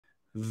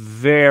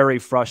Very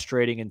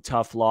frustrating and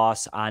tough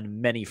loss on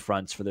many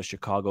fronts for the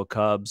Chicago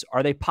Cubs.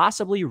 Are they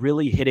possibly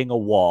really hitting a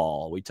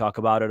wall? We talk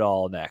about it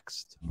all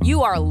next.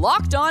 You are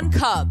Locked On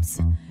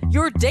Cubs,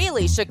 your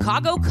daily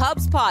Chicago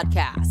Cubs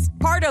podcast,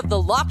 part of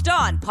the Locked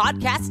On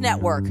Podcast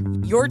Network,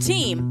 your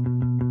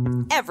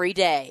team every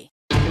day.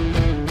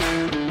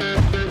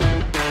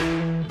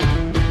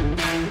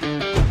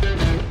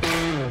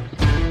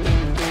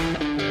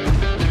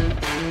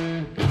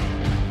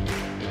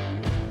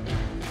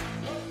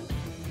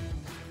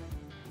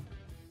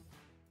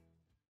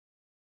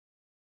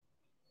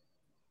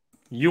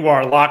 You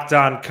are Locked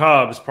On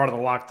Cubs, part of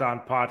the Locked On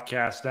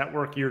Podcast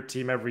Network, your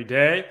team every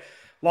day.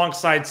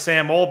 Alongside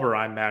Sam Olber,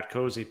 I'm Matt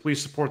Cozy. Please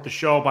support the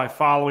show by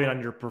following on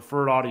your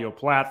preferred audio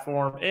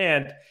platform,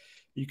 and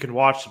you can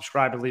watch,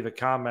 subscribe, and leave a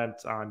comment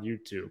on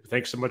YouTube.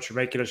 Thanks so much for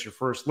making us your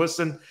first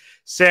listen.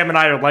 Sam and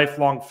I are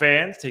lifelong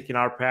fans, taking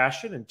our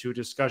passion into a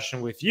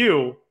discussion with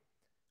you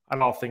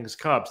on all things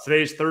Cubs.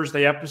 Today's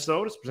Thursday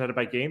episode is presented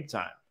by Game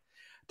Time.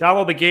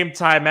 Download the Game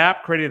Time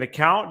app, create an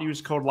account,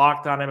 use code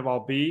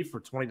LOCKEDONMLB for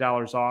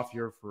 $20 off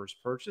your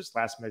first purchase.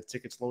 Last-minute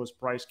tickets, lowest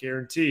price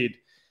guaranteed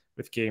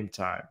with Game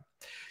Time.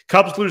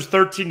 Cubs lose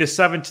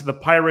 13-7 to the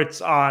Pirates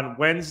on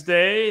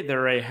Wednesday.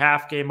 They're a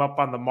half game up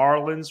on the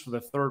Marlins for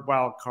the third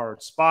wild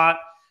card spot.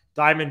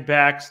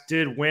 Diamondbacks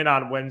did win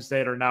on Wednesday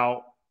and are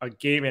now a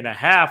game and a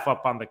half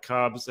up on the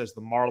Cubs as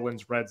the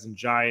Marlins, Reds, and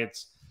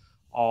Giants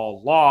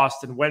all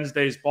lost. In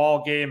Wednesday's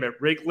ball game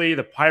at Wrigley,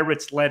 the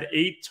Pirates led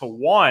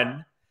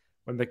 8-1.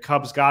 When the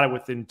Cubs got it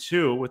within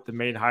 2, with the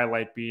main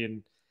highlight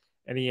being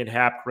an Ian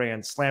Happ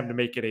grand slam to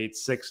make it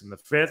 8-6 in the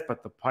 5th,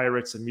 but the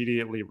Pirates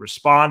immediately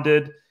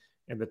responded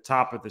in the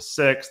top of the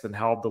 6th and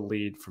held the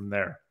lead from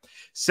there.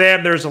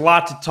 Sam, there's a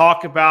lot to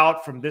talk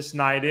about from this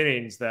 9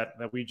 innings that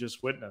we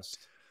just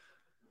witnessed.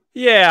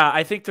 Yeah,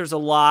 I think there's a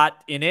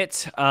lot in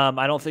it.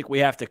 I don't think we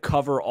have to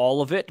cover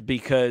all of it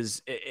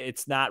because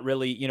it's not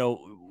really,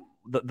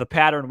 the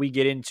pattern we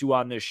get into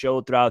on this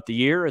show throughout the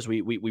year is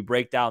we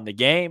break down the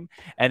game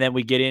and then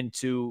we get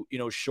into,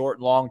 short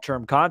and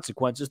long-term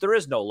consequences. There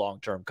is no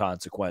long-term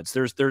consequence.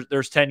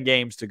 There's 10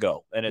 games to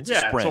go and it's a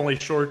sprint. It's only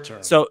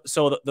short-term. So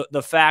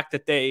the fact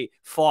that they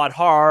fought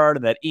hard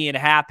and that Ian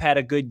Happ had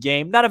a good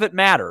game, none of it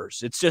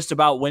matters. It's just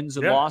about wins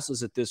and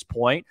losses at this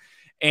point.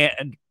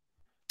 And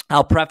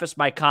I'll preface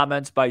my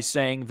comments by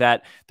saying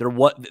that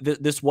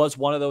this was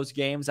one of those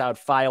games I would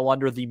file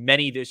under the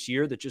many this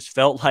year that just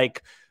felt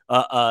like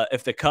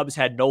if the Cubs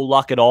had no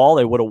luck at all,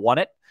 they would have won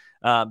it.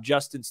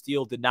 Justin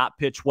Steele did not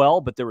pitch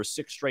well, but there were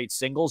 6 straight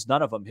singles.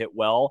 None of them hit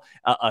well.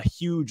 A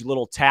huge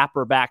little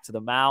tapper back to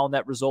the mound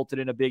that resulted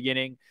in a big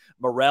inning.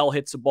 Morel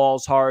hits the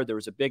balls hard. There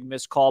was a big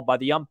missed call by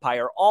the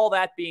umpire. All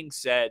that being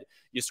said,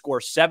 you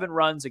score 7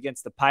 runs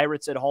against the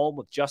Pirates at home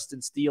with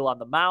Justin Steele on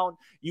the mound.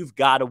 You've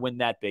got to win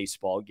that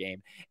baseball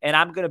game. And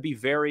I'm going to be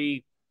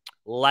very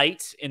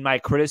light in my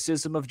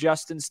criticism of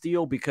Justin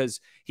Steele because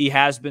he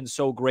has been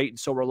so great and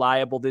so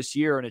reliable this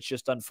year. And it's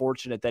just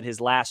unfortunate that his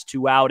last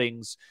 2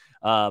 outings,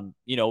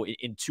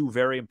 in 2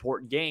 very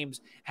important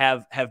games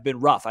have been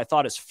rough. I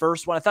thought his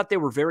first one, I thought they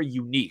were very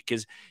unique.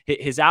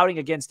 His outing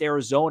against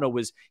Arizona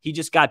was, he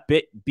just got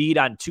beat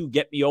on 2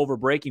 get me over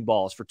breaking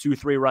balls for 2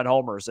 3-run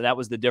homers. And that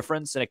was the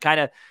difference. And it kind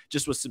of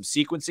just was some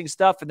sequencing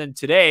stuff. And then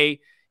today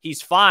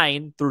he's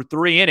fine through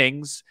 3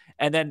 innings.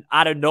 And then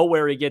out of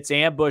nowhere, he gets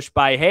ambushed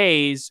by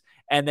Hayes.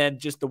 And then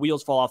just the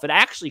wheels fall off. It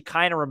actually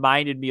kind of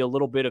reminded me a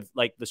little bit of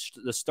like the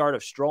start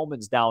of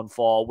Stroman's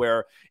downfall,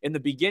 where in the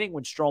beginning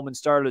when Stroman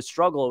started to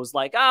struggle, it was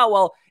like,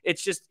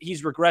 it's just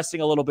he's regressing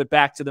a little bit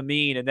back to the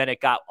mean, and then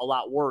it got a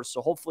lot worse.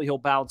 So hopefully he'll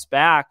bounce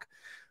back.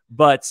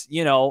 But,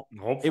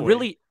 it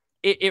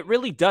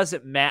really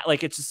doesn't matter.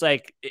 Like, it's just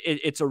like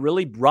it's a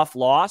really rough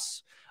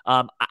loss.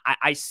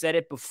 I said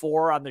it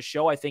before on the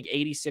show. I think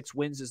 86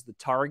 wins is the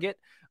target.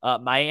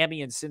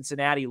 Miami and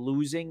Cincinnati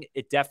losing,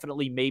 it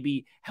definitely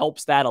maybe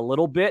helps that a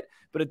little bit.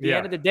 But at the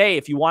end of the day,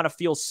 if you want to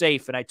feel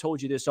safe, and I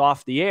told you this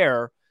off the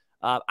air,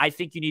 I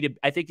think you need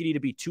to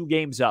be 2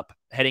 games up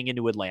heading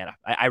into Atlanta.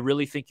 I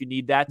really think you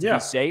need that to be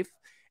safe.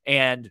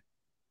 And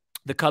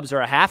the Cubs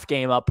are a half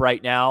game up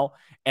right now,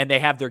 and they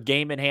have their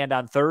game in hand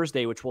on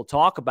Thursday, which we'll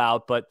talk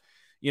about. But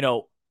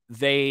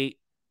they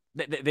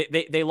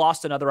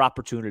lost another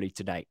opportunity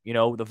tonight. The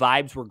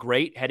vibes were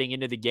great heading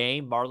into the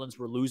game. Marlins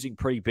were losing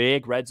pretty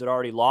big. Reds had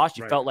already lost.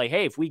 You felt like,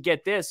 hey, if we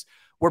get this,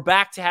 we're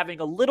back to having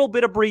a little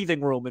bit of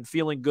breathing room and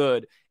feeling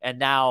good. And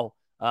now,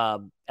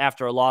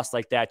 after a loss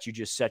like that, you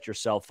just set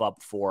yourself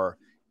up for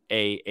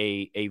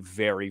a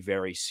very,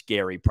 very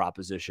scary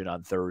proposition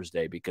on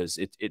Thursday because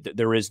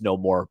there is no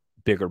more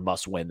bigger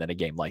must win than a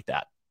game like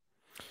that.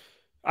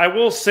 I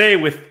will say,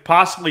 with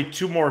possibly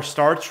 2 more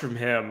starts from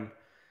him,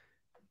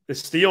 the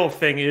Steele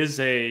thing is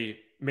a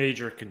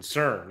major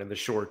concern in the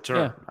short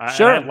term. Yeah,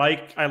 sure.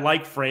 I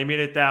like framing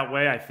it that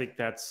way. I think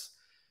that's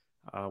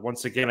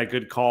once again a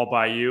good call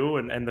by you.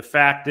 And the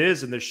fact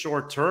is, in the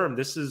short term,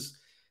 this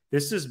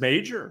is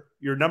major.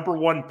 Your number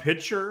 1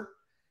 pitcher,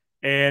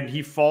 and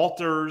he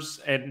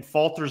falters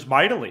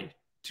mightily.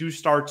 2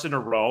 starts in a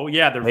row.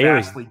 Yeah, they're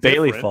vastly different.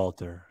 Bailey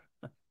falter.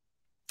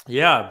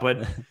 Yeah,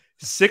 but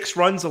 6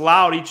 runs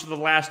allowed each of the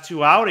last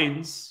 2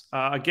 outings.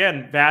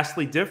 Again,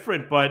 vastly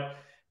different, but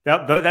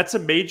that's a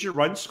major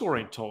run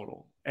scoring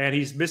total. And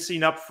he's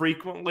missing up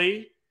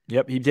frequently.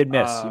 Yep, he did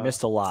miss. He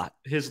missed a lot.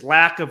 His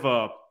lack of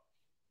a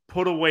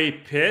put-away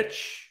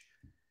pitch,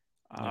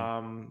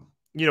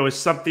 is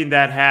something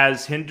that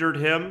has hindered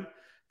him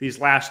these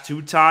last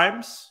 2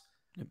 times.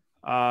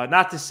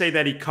 Not to say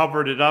that he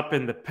covered it up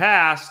in the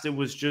past. It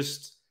was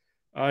just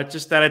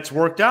that it's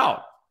worked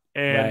out.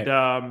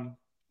 And,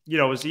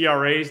 his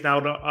ERA is now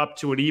up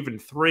to an even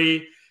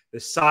 3. The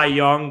Cy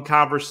Young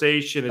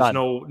conversation is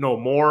no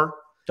more.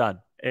 Done.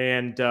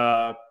 And,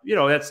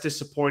 that's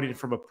disappointing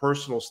from a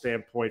personal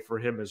standpoint for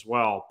him as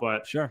well.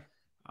 But, sure.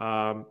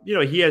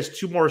 He has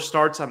 2 more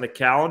starts on the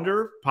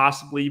calendar,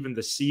 possibly even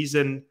the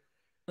season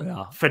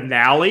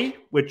finale,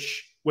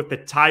 which with the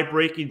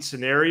tie-breaking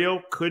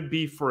scenario could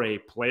be for a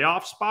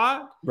playoff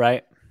spot.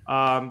 Right.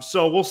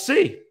 So we'll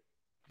see.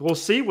 We'll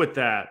see with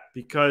that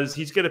because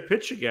he's going to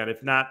pitch again.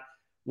 If not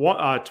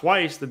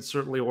twice, then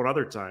certainly one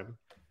other time.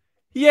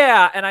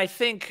 Yeah, and I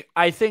think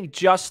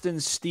Justin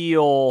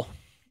Steele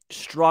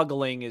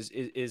struggling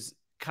is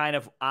kind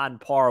of on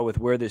par with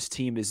where this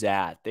team is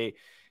at. They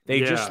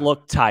just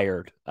look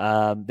tired.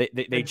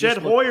 Jed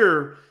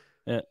Hoyer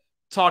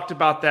talked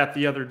about that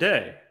the other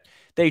day.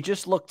 They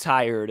just look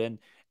tired, and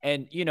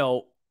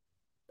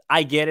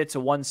I get it's a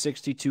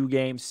 162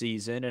 game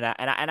season, and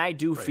I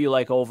do feel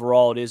like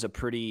overall it is a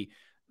pretty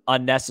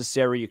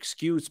unnecessary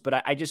excuse,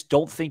 but I just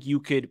don't think you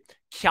could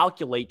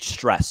calculate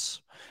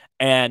stress.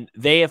 And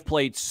they have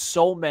played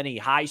so many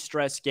high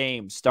stress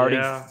games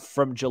starting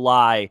from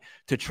July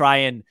to try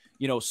and,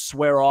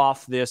 swear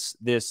off this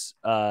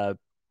sell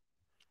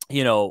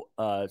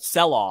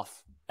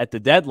off at the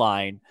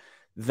deadline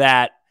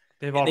that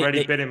they've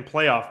already been in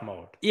playoff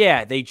mode.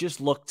 Yeah, they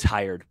just look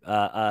tired.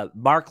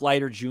 Mark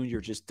Leiter Jr.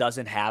 just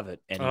doesn't have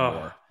it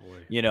anymore.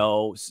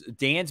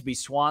 Dansby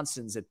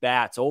Swanson's at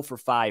bats, 0 for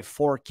 5,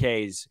 4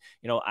 Ks.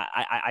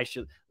 I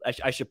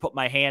should put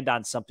my hand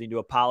on something to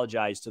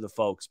apologize to the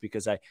folks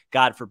because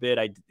God forbid,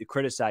 I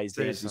criticized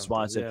Dansby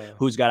Swanson,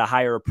 who's got a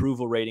higher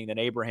approval rating than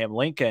Abraham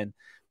Lincoln.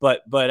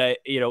 But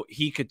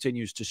he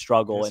continues to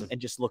struggle and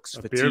just looks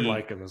fatigued. Beard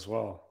like him as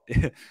well.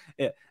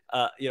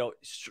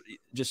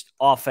 Just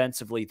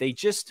offensively, they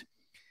just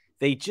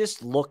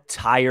look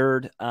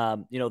tired.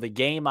 The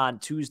game on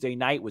Tuesday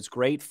night was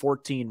great,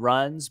 14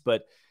 runs,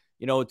 but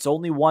it's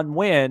only 1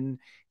 win,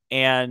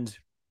 and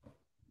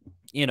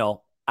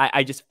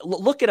I just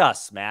look at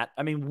us, Matt.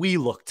 I mean, we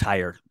look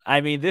tired.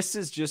 I mean, this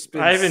has just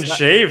been. I haven't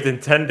shaved in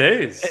 10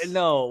 days.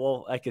 No,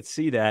 well, I could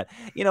see that.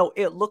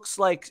 It looks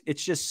like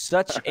it's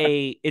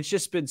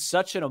just been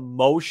such an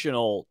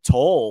emotional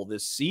toll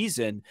this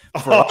season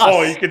for us.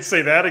 Oh, you could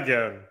say that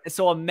again.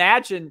 So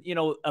imagine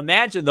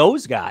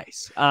those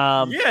guys. In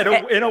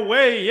a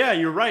way, yeah,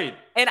 you're right.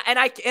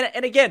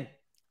 And again,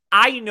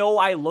 I know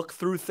I look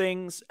through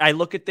things. I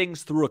look at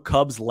things through a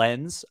Cubs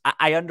lens.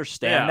 I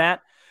understand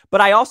that. But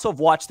I also have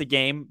watched the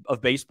game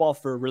of baseball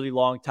for a really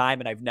long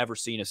time, and I've never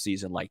seen a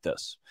season like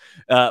this.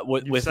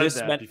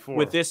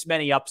 With this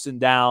many ups and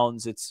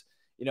downs,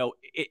 I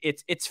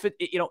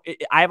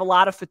have a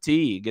lot of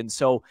fatigue, and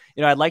so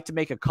I'd like to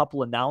make a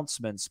couple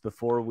announcements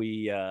before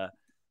we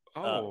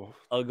I'll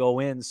go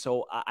in.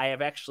 So I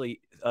have actually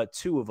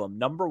 2 of them.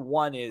 Number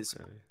 1 is,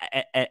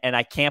 and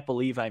I can't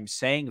believe I'm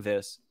saying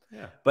this.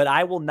 Yeah. But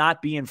I will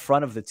not be in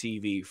front of the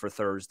TV for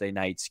Thursday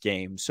night's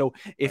game. So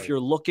if you're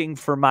looking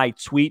for my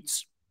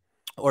tweets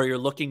or you're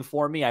looking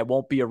for me, I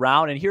won't be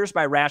around. And here's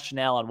my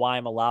rationale on why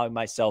I'm allowing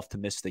myself to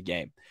miss the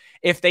game.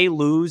 If they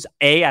lose,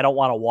 A, I don't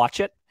want to watch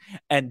it.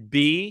 And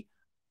B,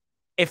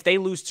 if they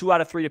lose 2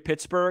 out of 3 to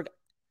Pittsburgh,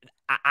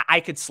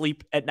 I could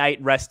sleep at night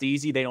and rest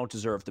easy. They don't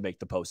deserve to make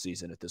the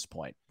postseason at this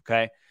point.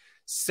 Okay.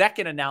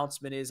 Second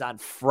announcement is on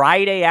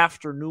Friday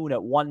afternoon at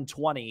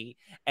 1:20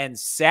 and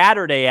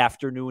Saturday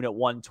afternoon at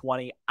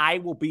 1:20. I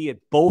will be at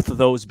both of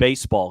those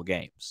baseball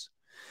games.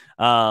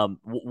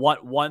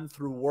 One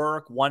through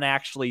work, one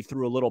actually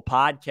through a little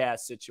podcast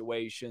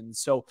situation.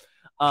 So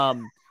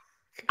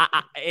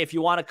if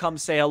you want to come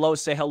say hello,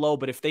 say hello.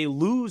 But if they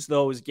lose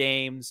those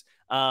games,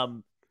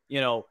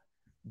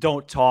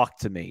 don't talk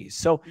to me.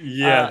 So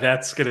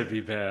that's going to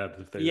be bad.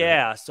 If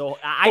they so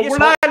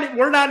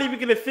we're not even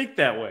going to think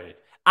that way.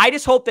 I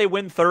just hope they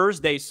win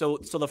Thursday, so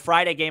the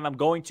Friday game I'm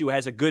going to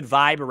has a good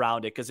vibe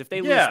around it. Because if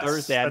they lose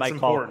Thursday,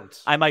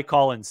 I might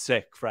call in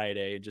sick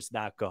Friday and just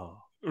not go.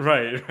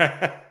 Right.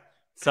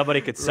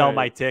 Somebody could sell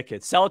my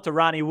ticket. Sell it to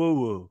Ronnie Woo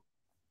Woo.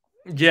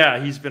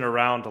 Yeah, he's been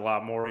around a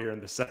lot more here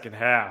in the second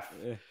half.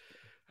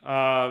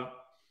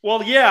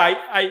 We're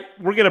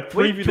going to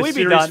preview the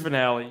series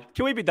finale.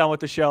 Can we be done with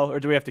the show, or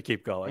do we have to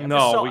keep going? We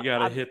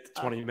got to hit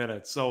the 20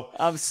 minutes. So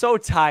I'm so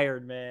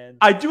tired, man.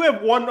 I do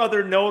have one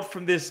other note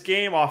from this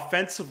game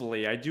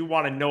offensively. I do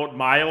want to note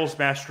Miles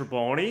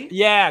Mastrobuoni.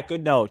 Yeah,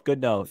 good note.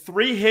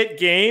 3-hit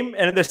game.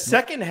 And in the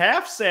second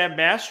half, Sam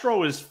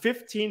Mastro is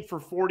 15 for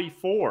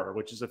 44,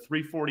 which is a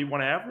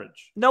 341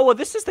 average. No, well,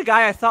 this is the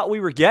guy I thought we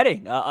were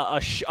getting.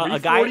 A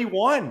guy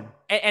 41.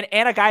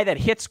 and a guy that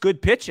hits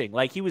good pitching.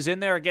 Like, he was in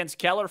there against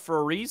Keller for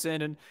a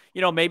reason, and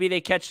maybe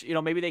they catch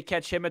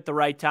him at the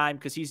right time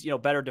because he's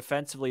better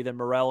defensively than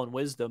Morel and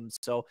Wisdom.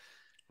 So.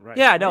 Right.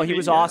 Yeah, no, he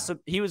was awesome.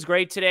 He was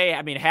great today.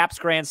 I mean, Happ's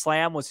grand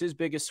slam was his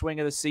biggest swing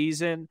of the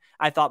season.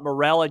 I thought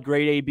Morel had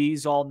great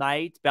ABs all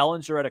night.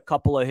 Bellinger had a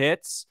couple of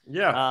hits.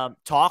 Yeah.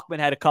 Talkman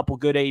had a couple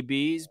good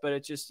ABs, but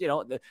it just,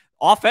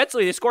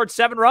 offensively, they scored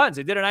 7 runs.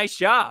 They did a nice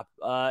job.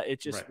 It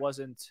just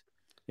wasn't,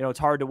 it's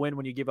hard to win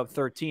when you give up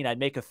 13. I'd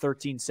make a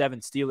 13-7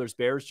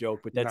 Steelers-Bears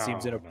joke, but that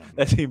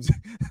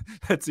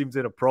seems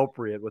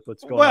inappropriate with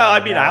what's going on. Well,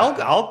 I mean,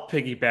 I'll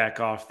piggyback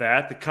off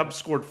that. The Cubs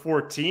scored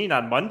 14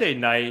 on Monday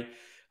night.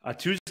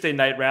 Tuesday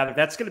night, rather.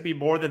 That's going to be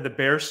more than the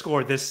Bears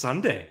score this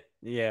Sunday.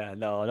 Yeah,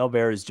 no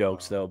Bears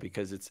jokes though,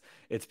 because it's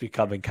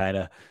becoming kind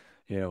of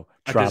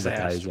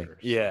traumatizing.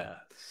 Yeah.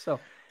 So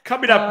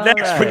coming up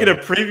next, we're going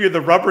to preview the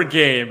rubber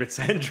game. It's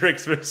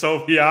Hendricks versus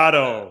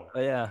Oviedo.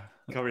 Yeah,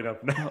 coming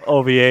up next.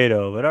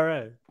 Oviedo, but all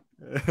right.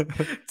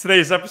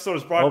 Today's episode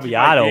is brought Oviedo, to you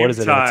by Game what is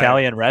it, Time. an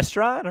Italian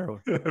restaurant?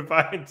 Or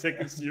buying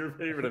tickets to your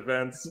favorite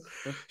events?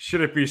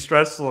 Should it be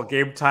stressful?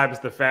 Game Time is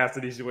the fast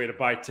and easy way to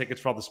buy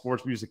tickets for all the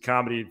sports, music,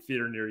 comedy, and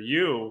theater near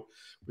you.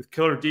 With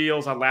killer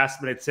deals on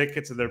last-minute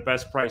tickets and their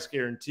best price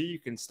guarantee, you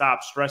can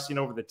stop stressing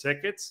over the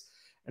tickets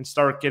and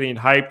start getting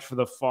hyped for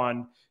the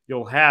fun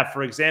you'll have.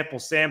 For example,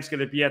 Sam's going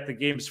to be at the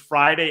games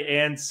Friday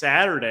and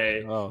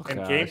Saturday.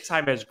 And Game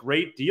Time has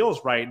great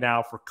deals right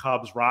now for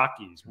Cubs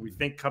Rockies. When we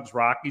think Cubs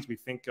Rockies, we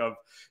think of,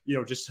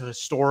 just a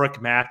historic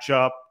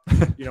matchup,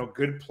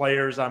 good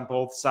players on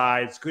both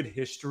sides, good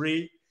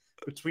history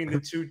between the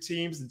two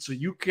teams. And so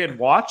you can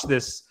watch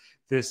this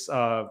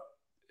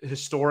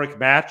historic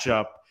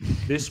matchup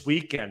this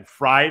weekend,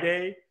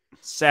 Friday,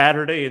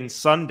 Saturday, and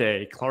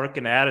Sunday, Clark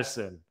and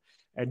Addison.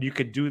 And you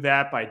can do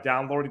that by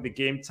downloading the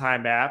Game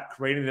Time app,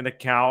 creating an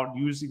account,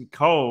 using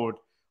code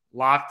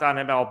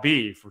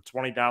LOCKEDONMLB for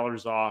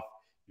 $20 off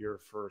your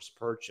first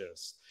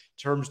purchase.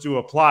 Terms do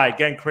apply.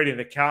 Again, create an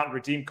account,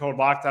 redeem code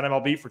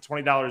LOCKEDONMLB for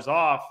 $20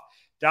 off.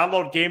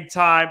 Download Game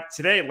Time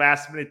today.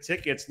 Last-minute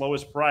tickets,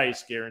 lowest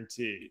price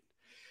guaranteed.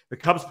 The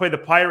Cubs play the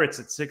Pirates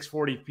at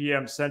 6:40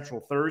 p.m.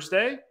 Central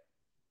Thursday.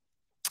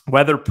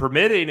 Weather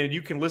permitting, and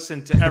you can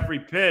listen to every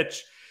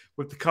pitch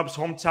with the Cubs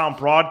hometown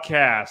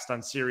broadcast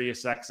on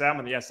Sirius XM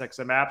and the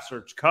SXM app.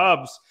 Search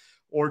Cubs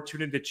or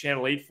tune into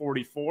channel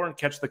 844 and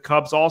catch the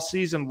Cubs all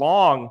season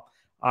long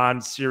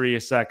on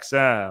Sirius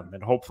XM.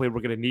 And hopefully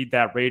we're going to need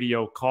that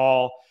radio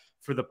call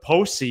for the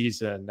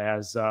postseason,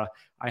 as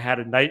I had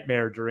a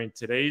nightmare during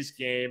today's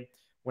game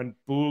when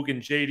Boog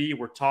and JD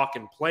were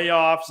talking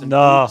playoffs, and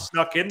Boog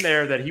snuck in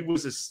there that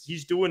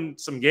he's doing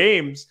some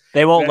games.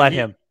 They won't let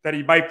him. That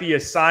he might be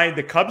assigned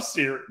the Cubs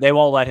series. They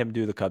won't let him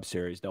do the Cubs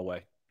series. No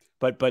way.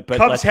 But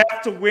Cubs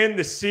have to win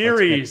the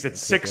series at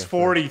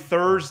 6:40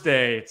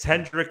 Thursday. It's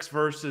Hendricks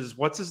versus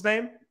what's his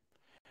name?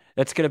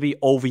 That's going to be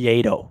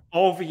Oviedo.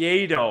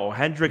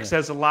 Hendricks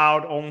has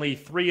allowed only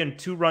 3 and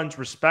 2 runs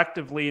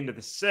respectively into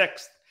the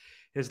 6th.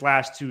 His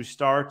last 2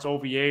 starts.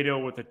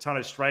 Oviedo with a ton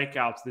of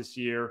strikeouts this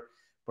year,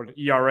 but an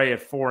ERA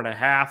at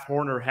 4.5.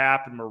 Horner,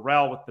 Happ, and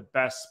Morel with the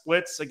best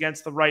splits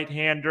against the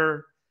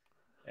right-hander.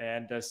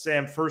 And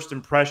Sam, first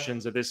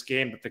impressions of this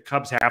game that the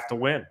Cubs have to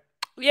win.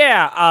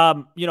 Yeah,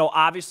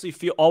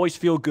 obviously always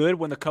feel good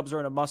when the Cubs are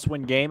in a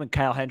must-win game and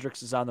Kyle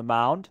Hendricks is on the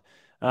mound.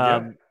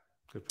 Good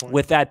point.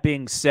 With that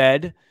being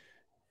said,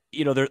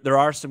 there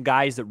are some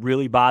guys that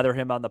really bother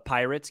him on the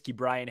Pirates.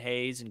 Brian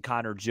Hayes and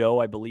Connor Joe,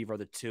 I believe, are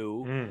the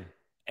two.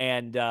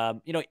 And,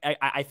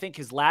 I think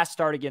his last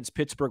start against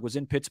Pittsburgh was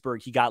in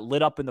Pittsburgh. He got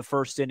lit up in the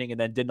first inning and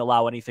then didn't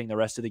allow anything the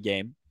rest of the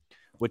game,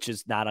 which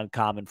is not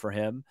uncommon for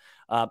him.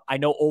 I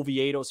know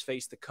Oviedo's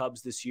faced the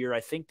Cubs this year. I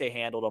think they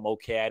handled him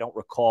okay. I don't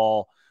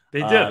recall.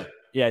 They did.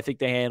 Yeah, I think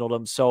they handled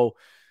him. So,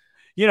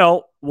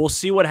 we'll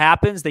see what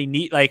happens. They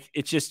need,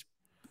 it's just,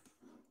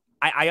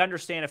 I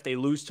understand if they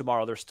lose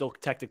tomorrow, they're still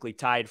technically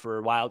tied for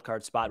a wild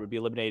card spot, would be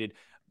eliminated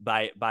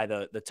by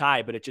the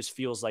tie, but it just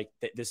feels like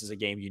this is a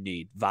game you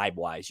need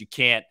vibe-wise. You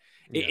can't,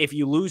 if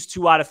you lose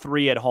 2 out of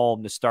 3 at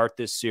home to start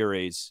this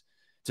series,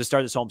 to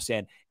start this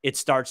homestand, it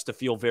starts to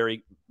feel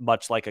very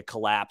much like a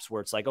collapse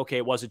where it's like, okay,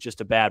 it wasn't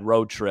just a bad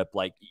road trip.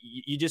 Like,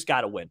 you just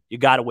got to win. You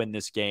got to win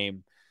this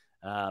game.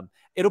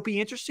 It'll be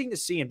interesting to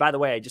see. And by the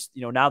way, I just,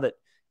 now that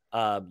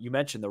you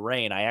mentioned the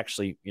rain, I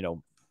actually,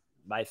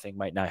 my thing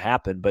might not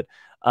happen, but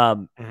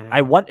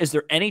is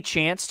there any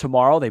chance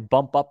tomorrow they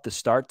bump up the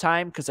start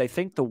time? Because I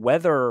think the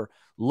weather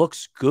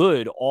looks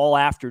good all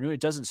afternoon. It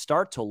doesn't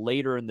start till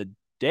later in the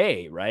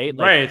day, right?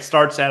 Right. It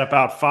starts at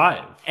about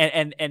 5.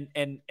 And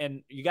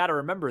you got to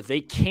remember,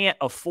 they can't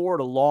afford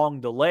a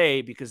long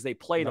delay because they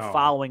play the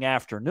following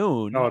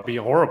afternoon. No, it'd be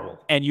horrible.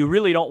 And you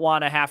really don't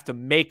want to have to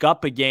make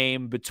up a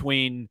game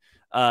between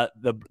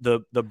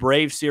the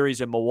Brave series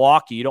in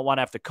Milwaukee. You don't want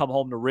to have to come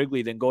home to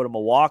Wrigley, then go to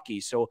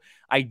Milwaukee. So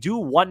I do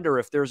wonder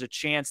if there's a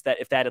chance that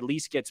if that at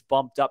least gets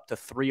bumped up to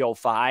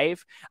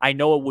 3:05, I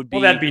know it would be.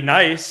 Well, that'd be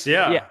nice.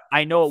 Yeah. Yeah.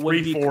 I know it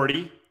would be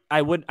 3:40.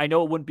 I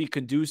know it wouldn't be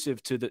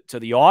conducive to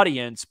the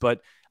audience,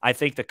 but I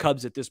think the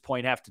Cubs at this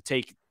point have to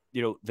take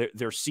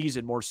their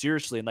season more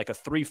seriously, and like a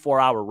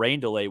 3-4 hour rain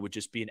delay would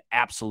just be an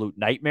absolute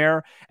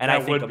nightmare. And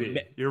that would be.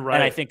 You're right.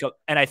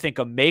 And I think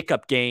a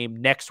makeup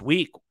game next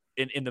week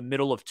in the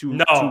middle of two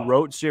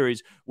road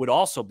series would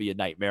also be a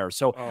nightmare.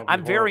 So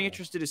I'm very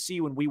interested to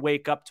see when we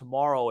wake up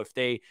tomorrow if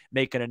they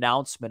make an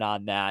announcement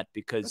on that,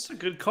 because that's a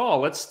good call.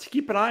 Let's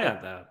keep an eye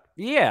on that.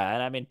 Yeah,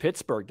 and I mean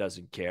Pittsburgh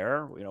doesn't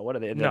care. What are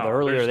they? The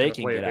earlier they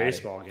can get a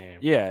baseball game.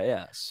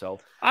 Yeah. So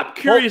I'm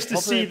curious to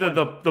see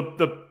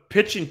the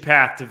pitching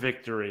path to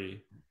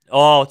victory.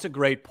 Oh, it's a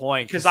great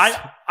point. Because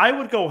I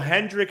would go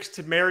Hendricks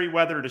to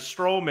Merriweather to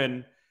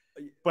Stroman,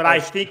 but I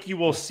think you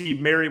will see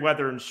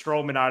Merriweather and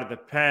Stroman out of the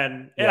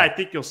pen, and I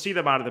think you'll see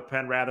them out of the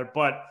pen rather,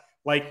 but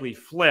likely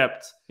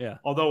flipped. Yeah.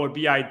 Although it would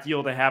be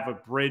ideal to have a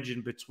bridge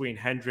in between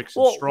Hendricks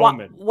and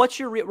Stroman. What's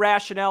your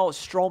rationale of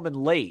Stroman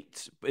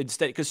late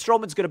instead? Because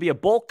Stroman's going to be a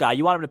bulk guy.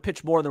 You want him to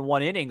pitch more than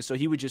one inning, so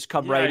he would just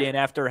come right in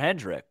after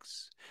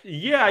Hendricks.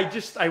 Yeah,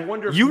 I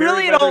wonder if you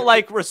really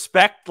don't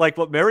respect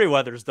what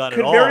Merriweather's done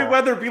at all. Could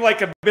Merriweather be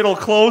like a middle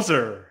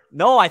closer?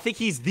 No, I think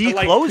he's the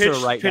closer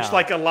right now. Pitch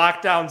like a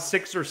lockdown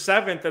 6th or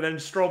 7th, and then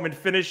Stroman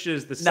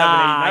finishes the 7, 8,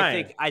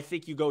 9. I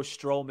think you go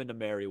Stroman to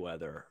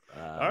Merriweather.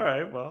 All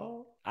right,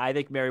 well, I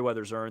think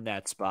Merriweather's earned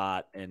that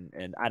spot,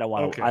 and I don't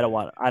want to. I don't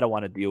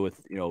want to deal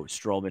with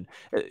Stroman.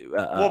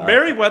 Well,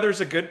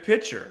 Merriweather's a good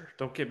pitcher.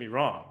 Don't get me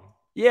wrong.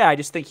 Yeah, I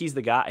just think he's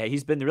the guy.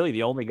 He's been really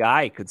the only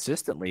guy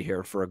consistently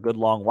here for a good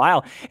long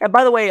while. And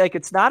by the way,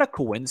 it's not a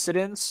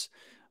coincidence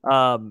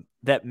that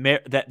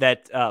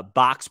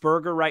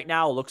Boxberger right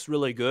now looks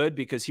really good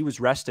because he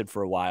was rested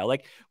for a while.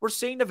 We're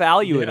seeing the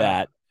value of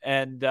that.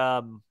 And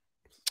I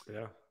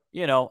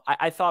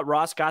thought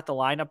Ross got the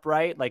lineup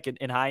right.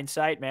 In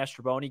hindsight,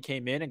 Mastroboni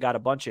came in and got a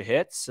bunch of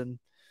hits, and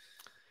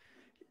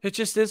it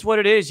just is what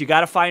it is. You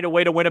got to find a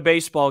way to win a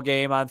baseball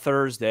game on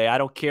Thursday. I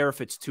don't care if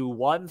it's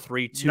 2-1,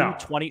 3-2,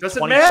 20.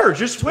 Doesn't matter.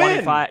 Just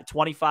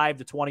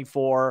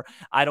 25-24.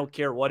 I don't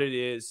care what it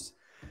is.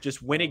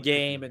 Just win a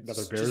game. And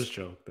another Bears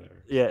joke there.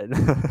 Yeah.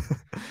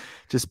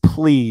 Just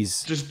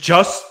please.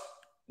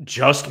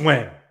 Just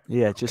win.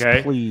 Yeah. Just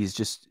please.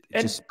 Just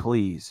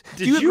please.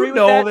 Did you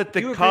know that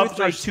the Cubs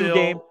are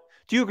still?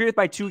 Do you agree with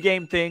my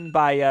 2-game thing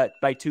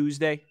by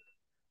Tuesday?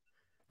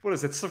 What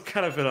is it? Some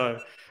kind of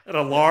an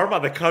alarm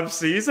on the Cubs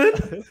season?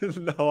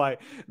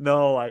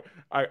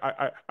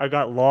 I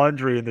got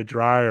laundry in the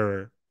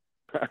dryer.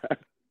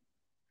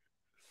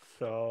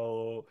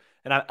 So,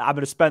 and I'm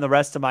going to spend the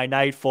rest of my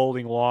night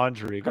folding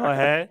laundry. Go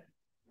ahead.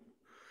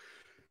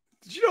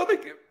 Did you know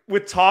that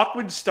with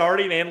Tauchman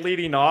starting and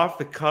leading off,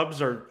 the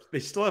Cubs they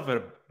still have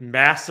a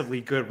massively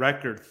good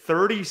record,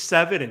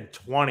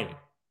 37-20.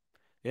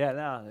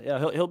 Yeah,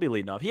 he'll be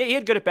leading off. He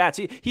had good at bats.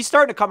 He's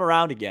starting to come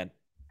around again,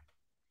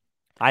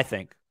 I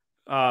think.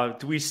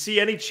 Do we see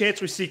any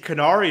chance we see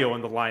Canario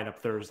in the lineup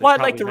Thursday? Well,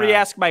 I'd like to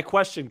re-ask my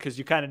question because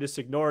you kind of just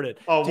ignored it.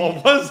 Oh,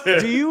 what was it?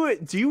 Do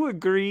you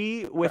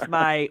agree with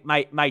my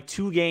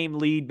 2-game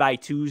lead by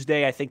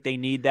Tuesday? I think they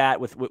need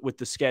that with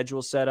the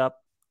schedule set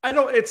up. I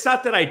don't. It's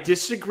not that I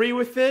disagree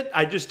with it.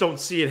 I just don't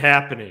see it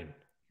happening.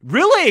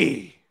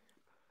 Really?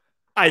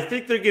 I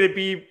think they're going to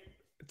be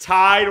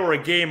tied or a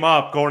game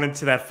up going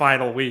into that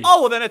final week.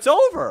 Oh, well, then it's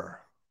over.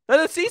 Then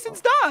the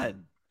season's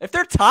done. If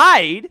they're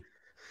tied.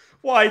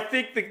 Well, I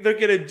think that they're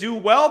going to do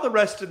well the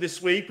rest of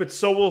this week, but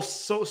so will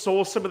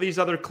some of these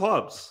other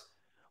clubs.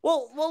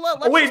 Well,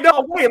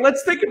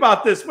 let's think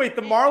about this. Wait,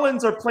 the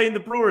Marlins are playing the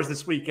Brewers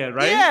this weekend,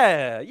 right?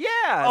 Yeah.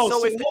 Oh, so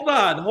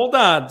hold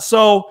on.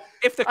 So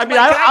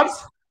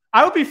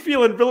I would be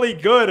feeling really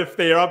good if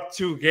they are up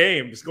 2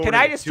 games. Can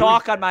I just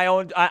talk on my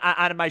own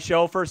on my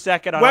show for a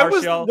second on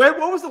our show?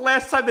 When was the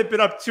last time they've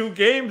been up 2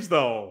 games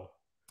though?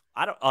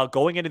 I don't.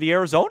 Going into the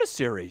Arizona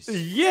series.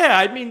 Yeah,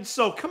 I mean,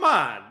 so come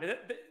on,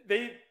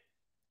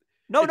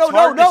 No.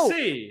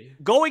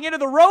 Going into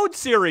the road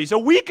series a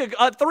week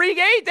ago, 3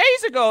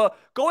 days ago,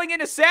 going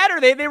into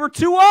Saturday, they were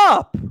 2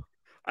 up.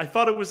 I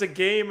thought it was a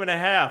game and a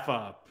half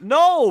up.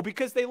 No,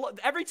 because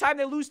every time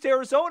they lose to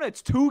Arizona,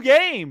 it's 2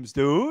 games,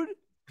 dude.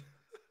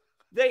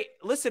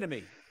 Listen to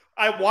me.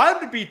 I want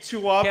them to be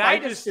 2 up.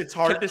 It's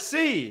hard to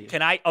see.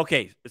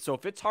 Okay, so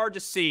if it's hard to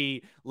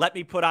see, let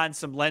me put on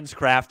some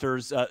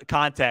LensCrafters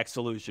contact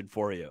solution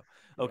for you.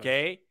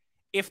 Okay?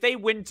 Yeah. If they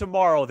win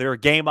tomorrow, they're a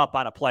game up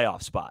on a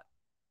playoff spot.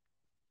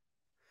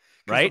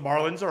 Right? The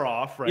Marlins are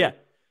off, right? Yeah.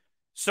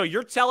 So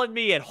you're telling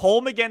me at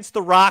home against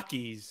the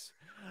Rockies,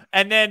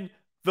 and then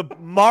the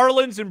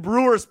Marlins and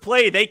Brewers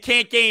play, they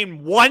can't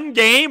gain 1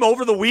 game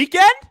over the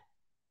weekend?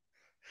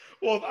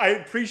 Well, I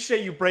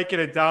appreciate you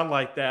breaking it down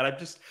like that.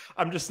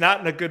 I'm just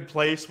not in a good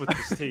place with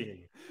this team.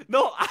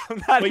 No,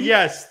 I'm not. But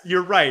yes,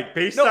 you're right.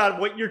 Based on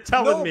what you're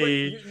telling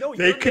me,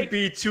 they could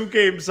be 2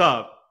 games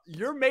up.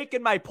 You're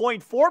making my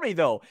point for me,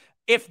 though.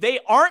 If they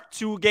aren't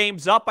 2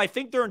 games up, I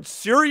think they're in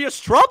serious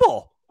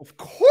trouble. Of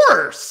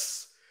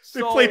course.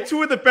 They play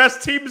 2 of the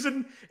best teams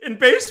in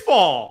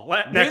baseball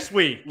next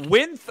week.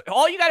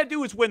 All you got to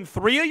do is win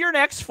 3 of your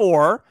next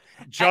 4.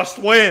 Just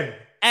win.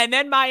 And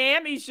then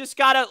Miami's just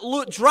got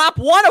to drop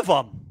 1 of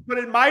them. But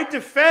in my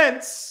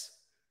defense.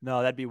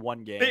 No, that'd be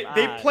 1 game.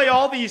 They play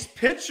all these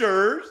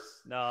pitchers.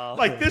 No.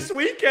 Like this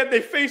weekend,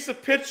 they face a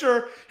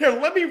pitcher. Here,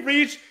 let me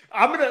reach.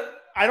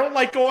 I don't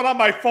like going on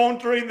my phone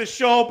during the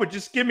show, but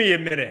just give me a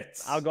minute.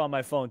 I'll go on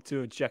my phone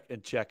too and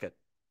check it.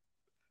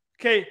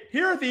 Okay,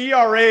 here are the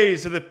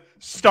ERAs of the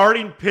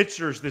starting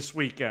pitchers this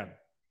weekend.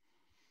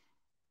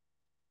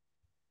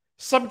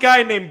 Some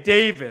guy named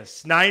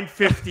Davis,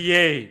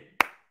 958.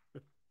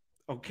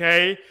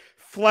 Okay.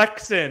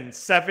 Flexen,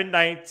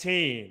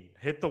 719.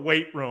 Hit the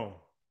weight room.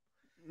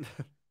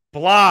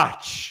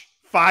 Bloch,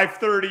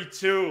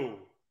 532.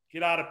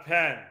 Get out of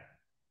pen.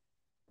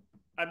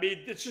 I mean,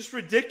 it's just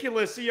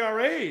ridiculous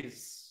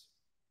ERAs.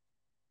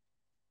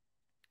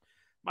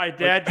 My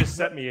dad just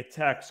sent me a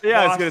text.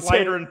 Yeah, I was going to say.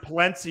 Leiter and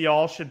Palencia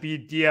all should be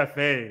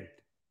DFA'd.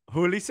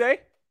 Who'd he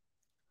say?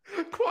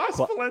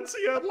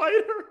 Palencia and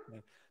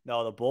Leiter.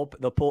 No, the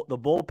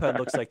bullpen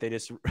looks like they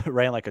just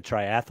ran like a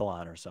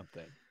triathlon or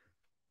something.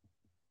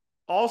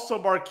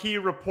 Also, Marquis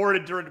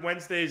reported during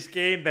Wednesday's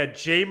game that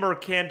Jamer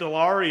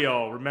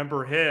Candelario,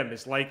 remember him,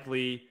 is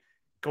likely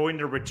going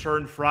to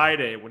return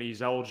Friday when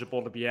he's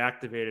eligible to be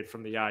activated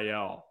from the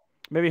IL.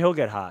 Maybe he'll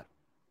get hot.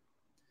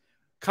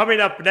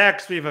 Coming up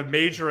next, we have a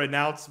major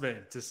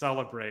announcement to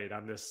celebrate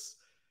on this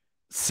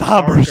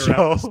somber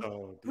show.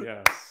 Episode.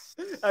 Yes.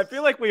 I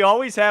feel like we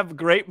always have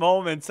great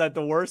moments at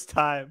the worst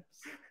time.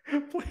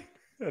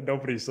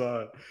 Nobody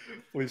saw it.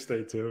 Please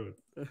stay tuned.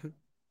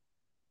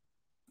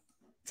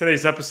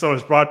 Today's episode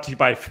is brought to you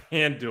by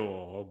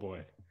FanDuel. Oh,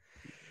 boy.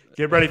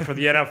 Get ready for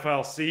the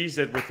NFL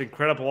season with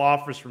incredible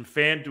offers from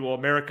FanDuel,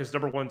 America's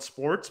 #1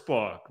 sports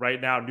book. Right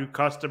now, new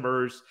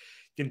customers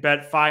can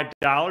bet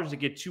 $5 to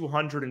get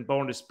 $200 in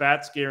bonus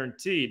bets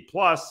guaranteed.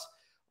 Plus,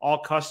 all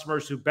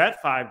customers who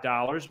bet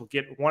 $5 will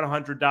get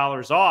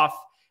 $100 off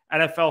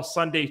NFL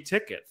Sunday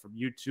Ticket from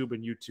YouTube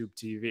and YouTube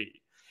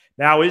TV.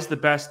 Now is the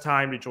best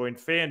time to join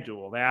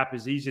FanDuel. The app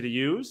is easy to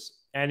use,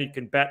 and you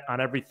can bet on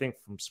everything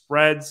from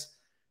spreads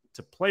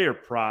to player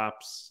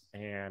props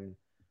and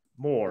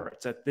more.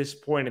 It's at this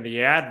point in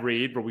the ad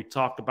read where we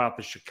talk about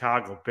the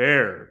Chicago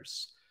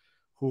Bears,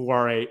 who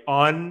are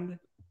an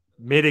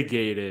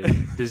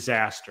unmitigated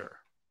disaster.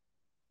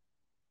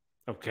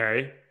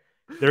 Okay?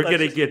 They're going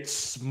to get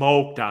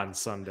smoked on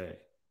Sunday.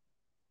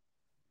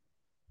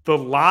 The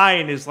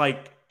line is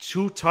like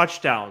 2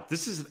 touchdowns.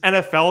 This is an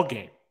NFL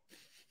game.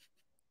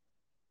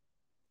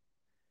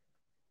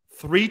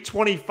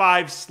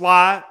 325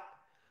 slot,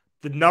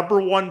 the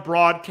 #1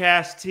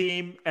 broadcast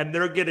team, and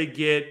they're going to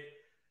get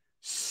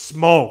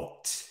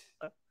smoked.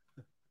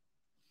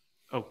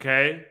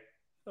 Okay?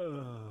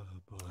 Oh,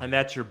 boy. And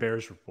that's your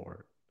Bears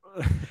report.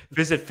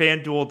 Visit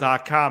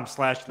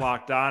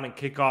FanDuel.com/lockedon and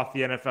kick off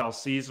the NFL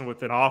season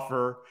with an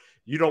offer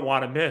you don't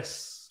want to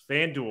miss.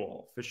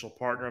 FanDuel, official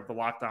partner of the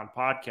Locked On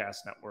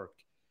Podcast Network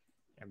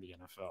and the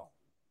NFL.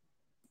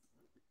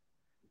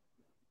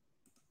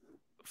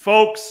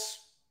 Folks,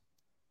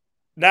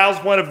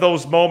 now's one of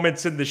those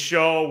moments in the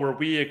show where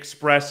we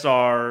express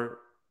our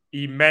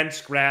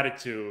immense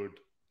gratitude.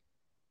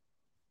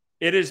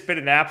 It has been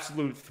an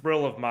absolute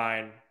thrill of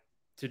mine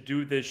to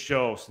do this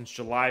show since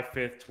July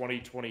 5th,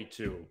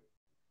 2022.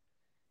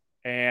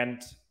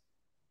 And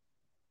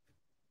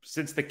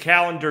since the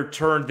calendar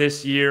turned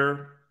this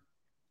year,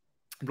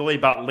 really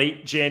about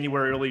late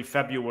January, early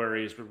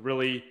February is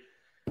when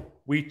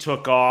we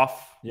took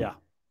off. Yeah.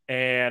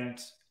 And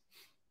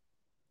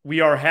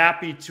we are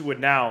happy to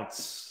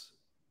announce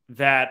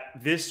that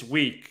this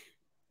week,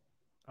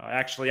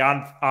 actually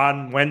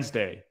on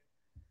Wednesday,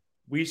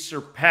 we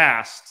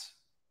surpassed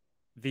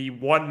the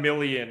 1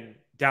 million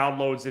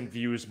downloads and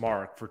views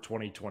mark for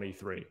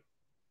 2023.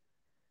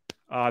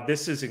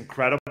 This is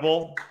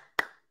incredible.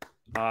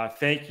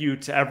 Thank you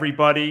to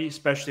everybody,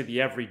 especially the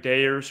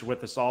everydayers who are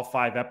with us all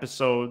 5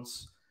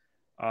 episodes.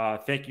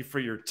 Thank you for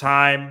your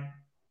time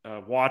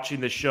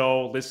watching the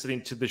show,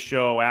 listening to the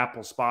show,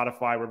 Apple,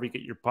 Spotify, wherever you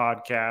get your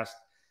podcast.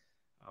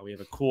 We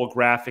have a cool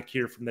graphic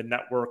here from the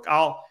network.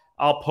 I'll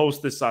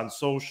post this on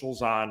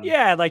socials on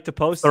I'd like to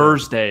post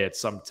Thursday at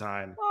some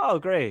time. Oh,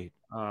 great.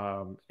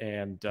 1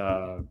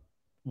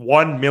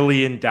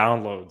 million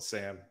downloads,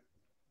 Sam.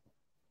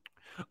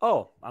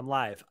 Oh, I'm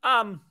live.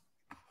 I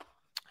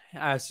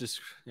was just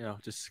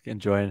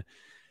enjoying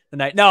the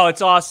night. No,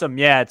 it's awesome.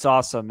 Yeah, it's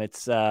awesome.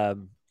 It's like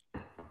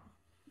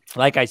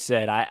I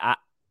said, I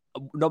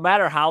no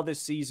matter how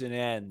this season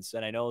ends,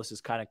 and I know this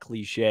is kind of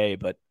cliche,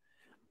 but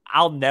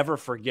I'll never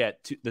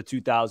forget the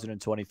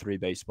 2023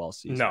 baseball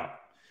season.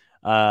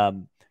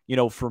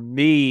 No. For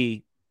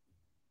me,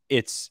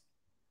 it's,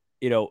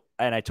 and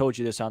I told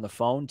you this on the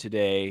phone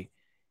today,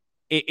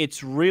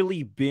 it's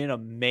really been a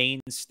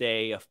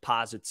mainstay of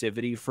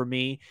positivity for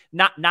me.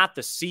 Not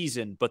the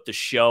season, but the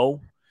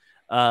show.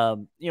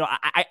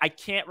 I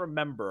can't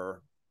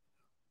remember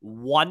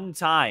one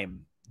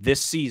time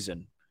this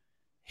season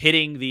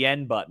hitting the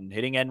end button,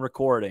 hitting end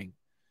recording,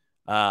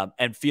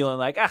 and feeling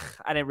like, I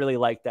didn't really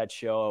like that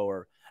show,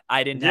 or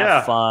I didn't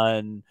have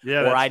fun.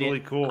 Yeah, or that's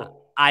really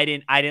cool. I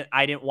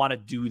didn't want to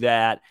do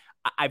that.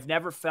 I've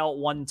never felt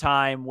one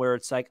time where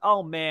it's like,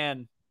 oh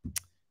man,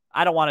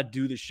 I don't want to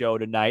do the show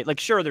tonight. Like,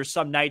 sure, there's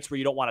some nights where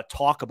you don't want to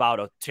talk about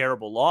a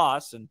terrible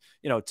loss, and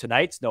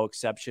tonight's no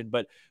exception.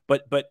 But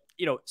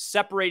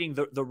separating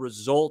the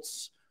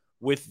results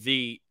with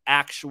the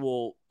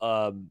actual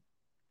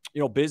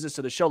business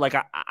of the show. Like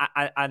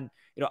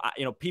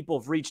people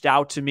have reached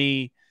out to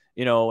me,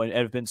 and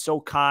have been so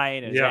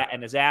kind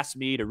and has asked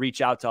me to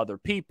reach out to other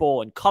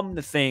people and come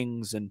to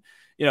things, and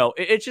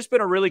it's just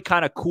been a really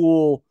kind of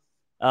cool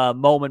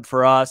moment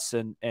for us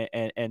and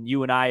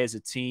you and I as a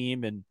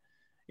team, and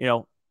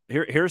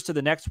here's to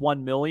the next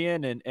 1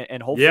 million,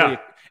 and hopefully,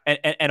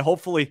 and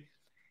hopefully,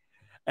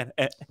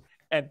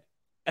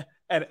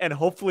 and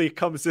hopefully it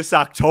comes this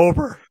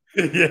October.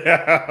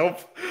 Yeah,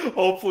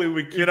 hopefully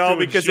we keep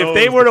because if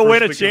they were to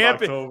win a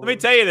champion, let me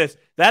tell you this: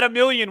 that 1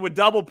 million would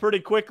double pretty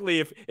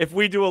quickly if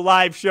we do a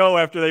live show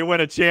after they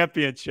win a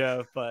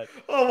championship. But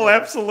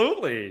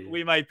absolutely,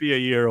 we might be a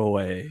year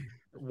away.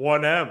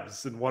 1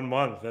 M's in 1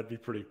 month. That'd be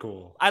pretty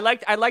cool. I'd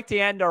like to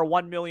end our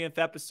 1 millionth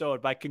episode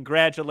by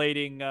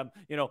congratulating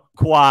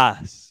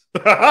Quas.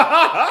 All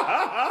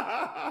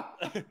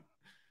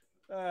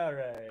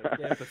right,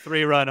 yeah, the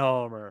 3-run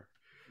homer.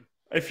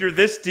 If you're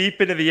this deep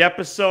into the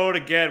episode,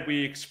 again,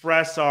 we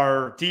express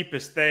our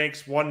deepest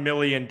thanks. 1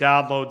 million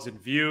downloads and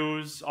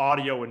views,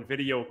 audio and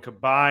video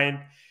combined.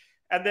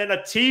 And then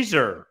a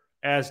teaser,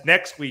 as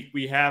next week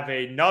we have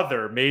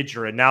another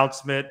major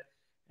announcement,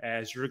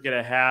 as you're going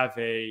to have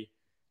a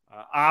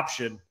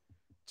option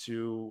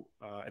to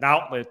an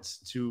outlet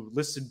to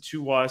listen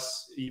to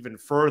us even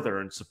further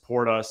and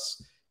support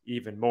us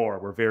even more.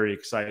 We're very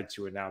excited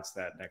to announce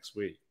that next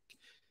week.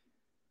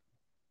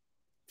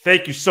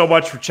 Thank you so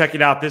much for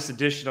checking out this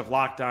edition of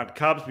Locked On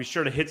Cubs. Be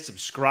sure to hit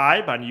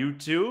subscribe on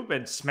YouTube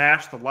and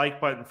smash the like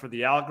button for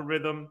the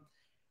algorithm,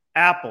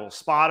 Apple,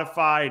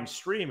 Spotify, and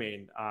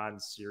streaming on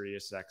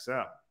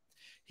SiriusXM.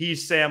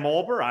 He's Sam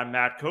Olber. I'm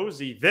Matt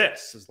Cozy.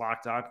 This is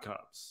Locked On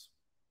Cubs.